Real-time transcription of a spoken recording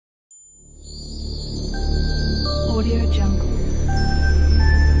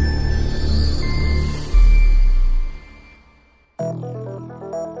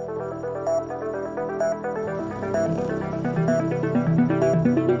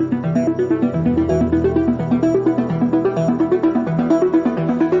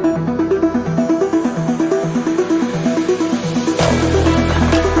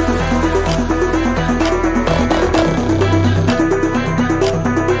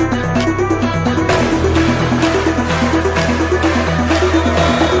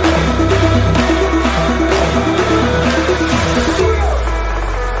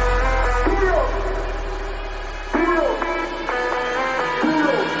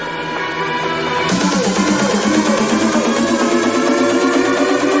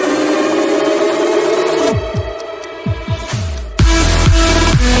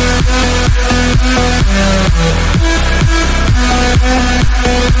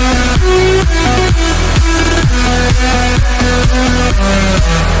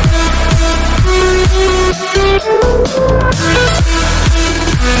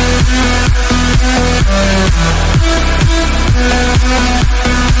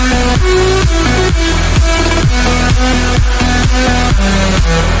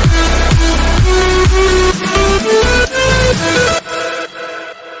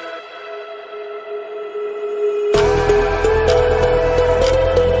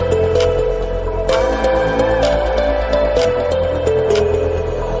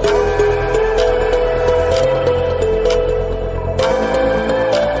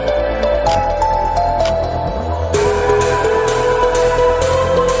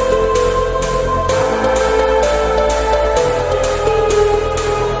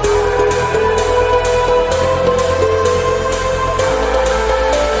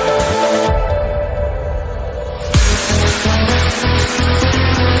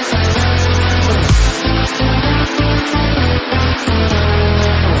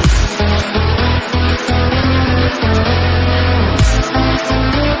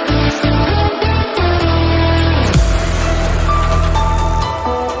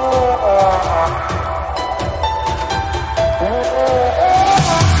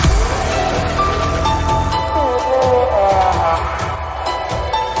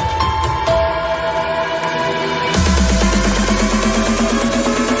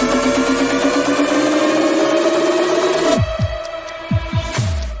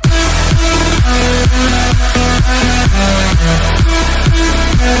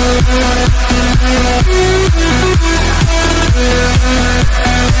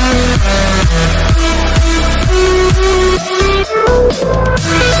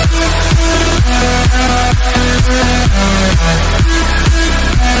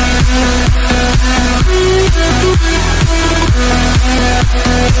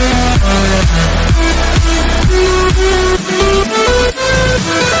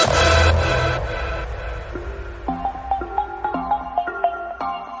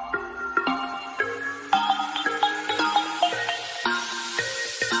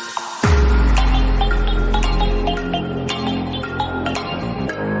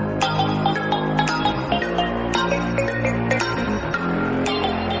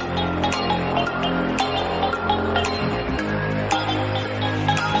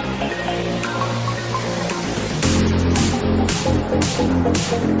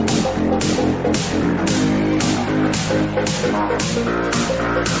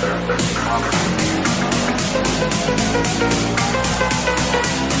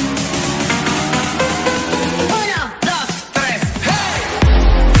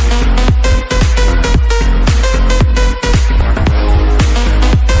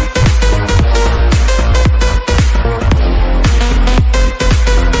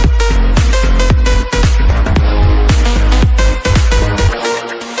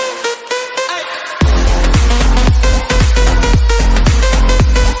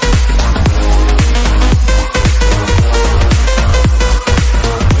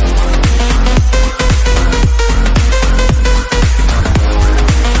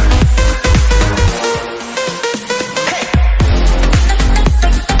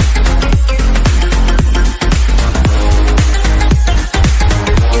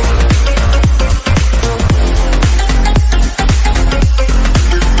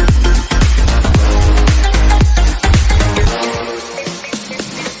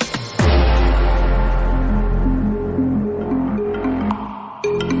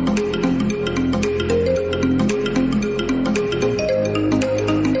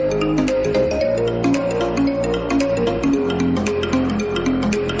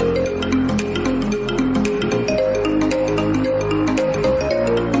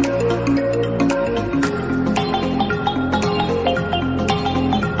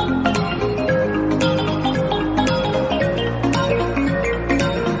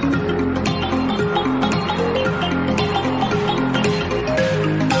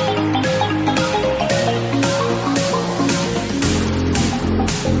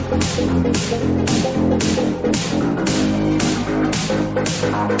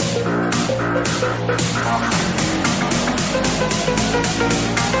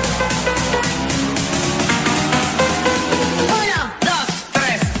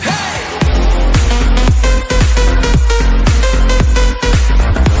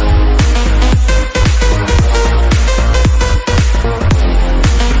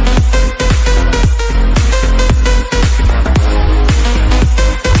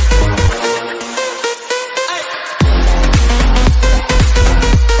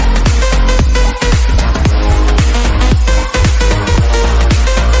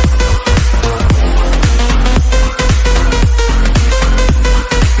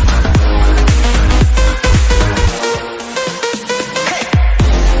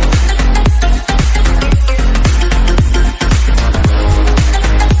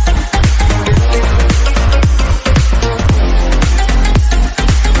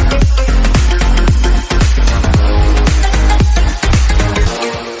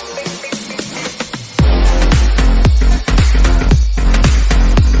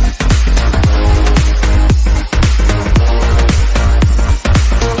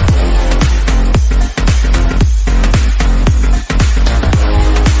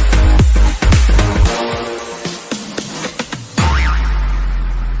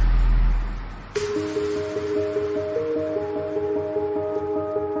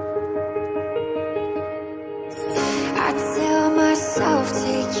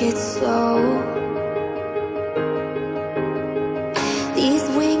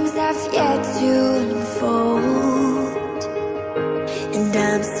wings have yet to unfold, and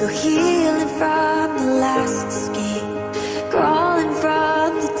I'm still healing from the last escape, crawling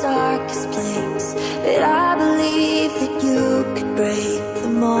from the darkest place. But I believe that you could break the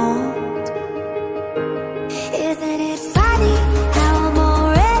mold. Isn't it funny how I'm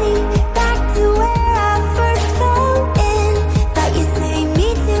already back to where I first fell in? Thought you say me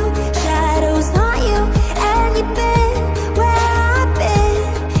too, shadows haunt you, and you've been where I've been.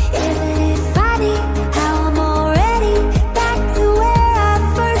 Isn't it funny how I'm already back to where I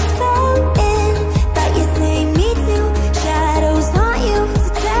first fell in? Thought you say me too, shadows haunt you, so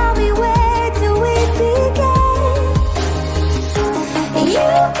tell me, where do we begin? You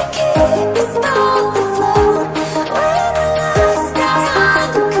can keep us on the floor when we're lost out on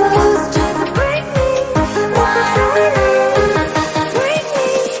the coast. Just bring me what I need. Bring me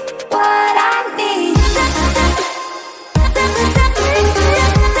what I need.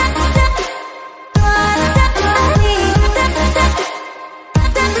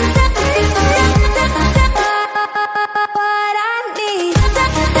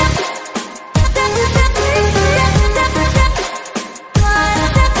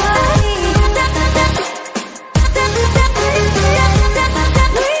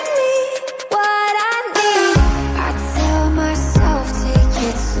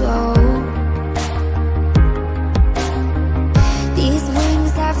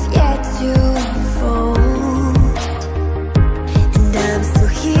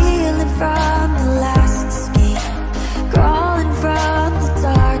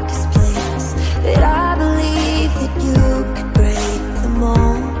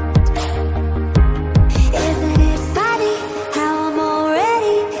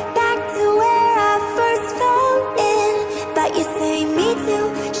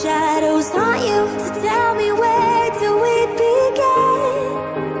 Shadows haunt you, so tell me, where do we begin?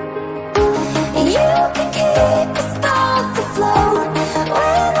 You can keep us off the floor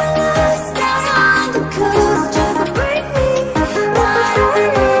when we're lost out on the coast. Just bring me what I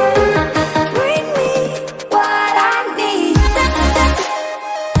need. Bring me what I need.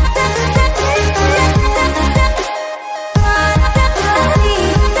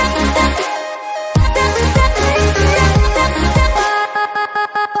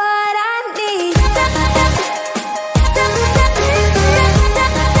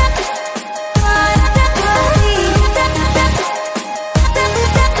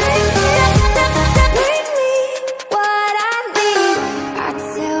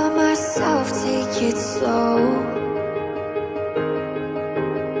 Take it slow.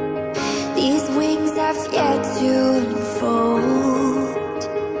 These wings have yet to unfold,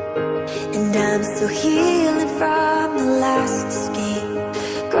 and I'm still healing from the last escape,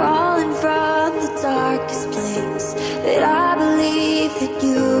 crawling from the darkest place. But I believe that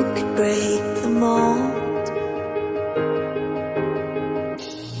you